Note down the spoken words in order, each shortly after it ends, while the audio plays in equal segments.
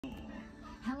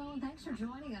Thanks for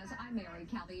joining us. I'm Mary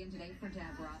Calvi, and today for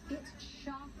Deborah. It's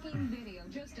shocking video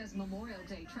just as Memorial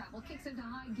Day travel kicks into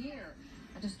high gear.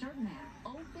 A disturbed man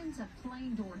opens a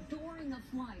plane door during a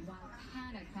flight while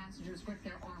panicked passengers grip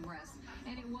their armrests.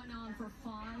 And it went on for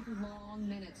 5 long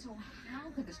minutes. So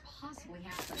how could this possibly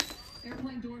happen?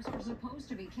 Airplane doors are supposed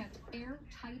to be kept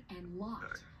airtight and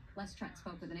locked. Les Trent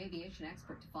spoke with an aviation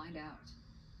expert to find out.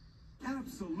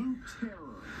 Absolute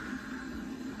terror.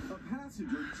 A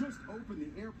passenger just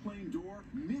opened the airplane door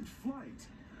mid-flight.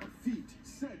 A feat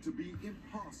said to be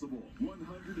impossible.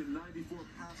 194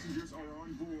 passengers are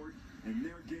on board, and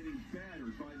they're getting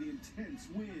battered by the intense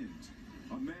wind.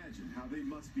 Imagine how they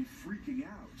must be freaking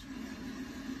out.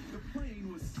 The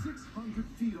plane was 600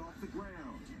 feet off the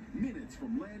ground, minutes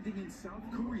from landing in South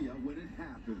Korea when it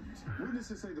happened.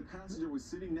 Witnesses say the passenger was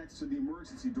sitting next to the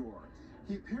emergency door.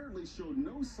 He apparently showed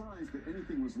no signs that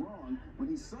anything was wrong when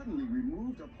he suddenly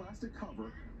removed a plastic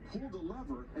cover, pulled a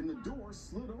lever, and the door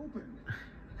slid open.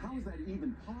 How is that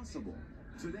even possible?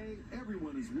 Today,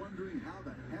 everyone is wondering how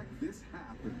the heck this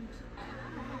happened.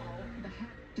 How the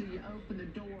heck do you open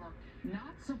the door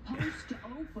not supposed to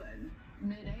open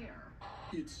midair?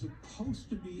 It's supposed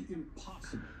to be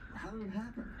impossible. How did it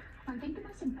happen? I think the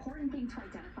most important thing to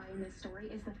identify in this story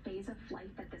is the phase of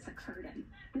flight that this occurred in.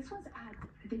 This was at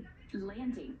the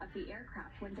landing of the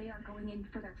aircraft when they are going in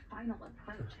for their final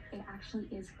approach. It actually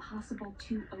is possible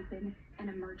to open an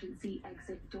emergency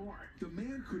exit door. The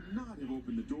man could not have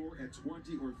opened the door at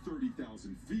 20 or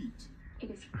 30,000 feet. It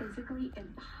is physically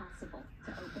impossible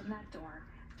to open that door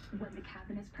when the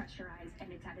cabin is pressurized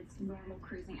and it's at its normal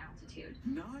cruising altitude.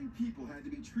 9 people had to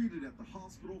be treated at the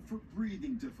hospital for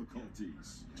breathing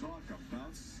difficulties. Talk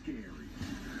about scary.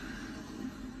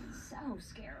 So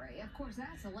scary. Of course,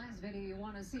 that's the last video you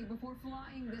want to see before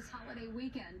flying this holiday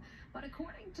weekend. But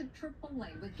according to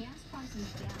AAA, with gas prices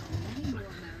down, many more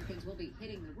Americans will be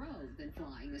hitting the road than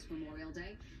flying this Memorial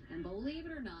Day. And believe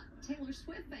it or not, Taylor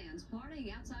Swift fans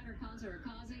partying outside her concert are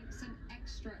causing some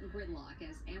extra gridlock.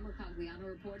 As Mary Calvi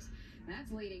reports,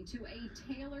 that's leading to a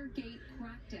Taylor-gate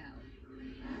crackdown.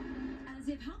 As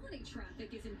if holiday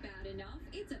traffic isn't bad enough,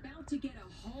 it's about to get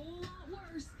a whole lot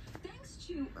worse, thanks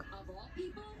to, of all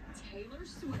people, Taylor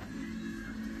Swift.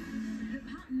 The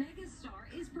pop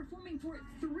megastar is performing for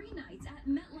 3 nights at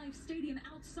MetLife Stadium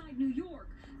outside New York.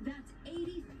 That's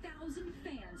 80,000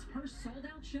 fans per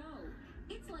sold-out show.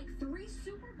 It's like 3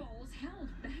 Super Bowls held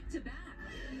back-to-back.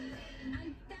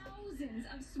 And thousands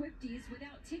of Swifties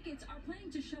without tickets are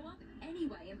planning to show up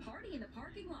anyway and party in the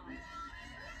parking lot.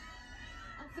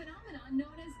 A phenomenon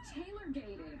known as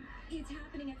Taylor-gating. It's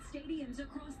happening at stadiums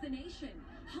across the nation.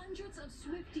 Hundreds of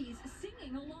Swifties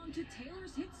singing along to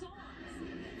Taylor's hit songs.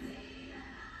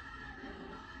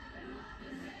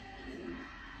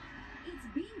 It's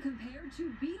being compared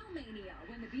to Beatlemania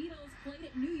when the Beatles played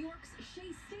at New York's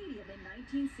Shea Stadium in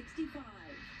 1965.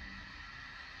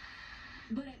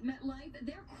 But at MetLife,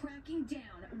 they're cracking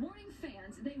down, warning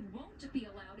fans they won't be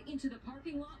allowed into the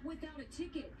parking lot without a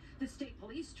ticket. The state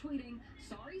police tweeting,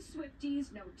 "Sorry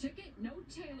Swifties, no ticket, no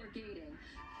Taylor-gating."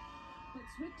 But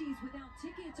Swifties without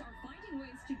tickets are finding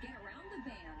ways to get around the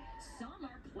ban. Some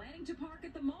are planning to park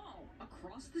at the mall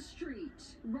across the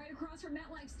street. Right across from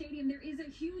MetLife Stadium, there is a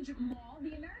huge mall,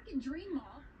 the American Dream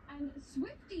Mall, and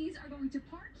Swifties are going to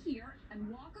park here and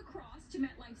walk across to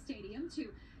MetLife Stadium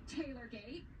to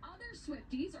Taylor-gate. Other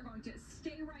Swifties are going to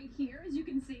stay right here, as you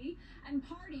can see, and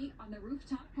party on the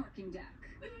rooftop parking deck.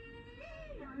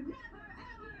 We are never,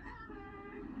 ever,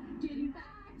 ever getting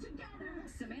back together.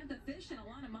 Samantha Fish and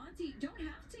Alana Monti don't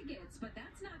have tickets, but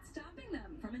that's not stopping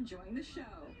them from enjoying the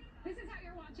show. This is how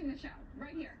you're watching the show,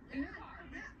 right here, in your car.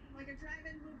 Yeah, like a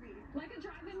drive-in movie. Like a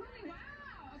drive-in movie,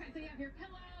 wow! Okay, so you have your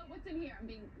pillow, what's in here? I'm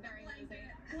being very lazy.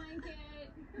 Blanket,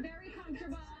 very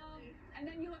comfortable. And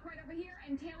then you look right over here,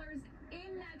 and Taylor's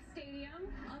in that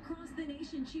stadium. Across the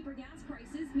nation, cheaper gas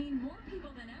prices mean more people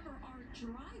than ever are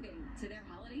driving to their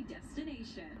holiday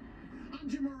destination. I'm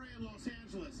Jim Murray in Los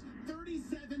Angeles.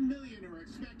 37 million are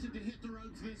expected to hit the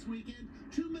roads this weekend,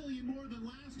 2 million more than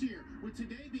last year, with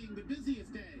today being the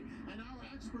busiest day. And our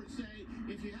experts say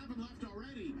if you haven't left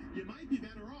already, you might be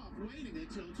better off waiting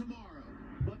until tomorrow.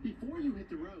 But before you hit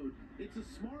the road, it's a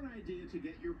smart idea to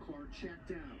get your car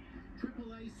checked out.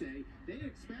 AAA say they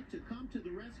expect to come to the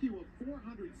rescue of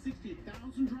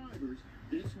 460,000 drivers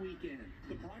this weekend.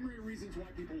 The primary reasons why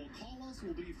people will call us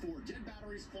will be for dead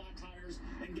batteries, flat tires,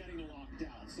 and getting locked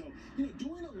out. So,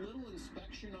 doing a little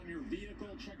inspection on your vehicle,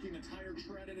 checking the tire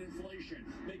tread and inflation,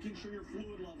 making sure your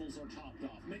fluid levels are topped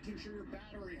off, making sure your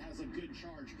battery has a good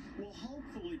charge will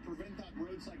hopefully prevent that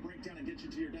roadside breakdown and get you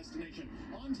to your destination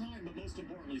on time, but most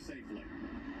importantly, safely.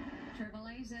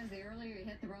 AAA says the earlier you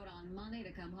hit the road on Monday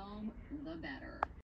to come home, the better.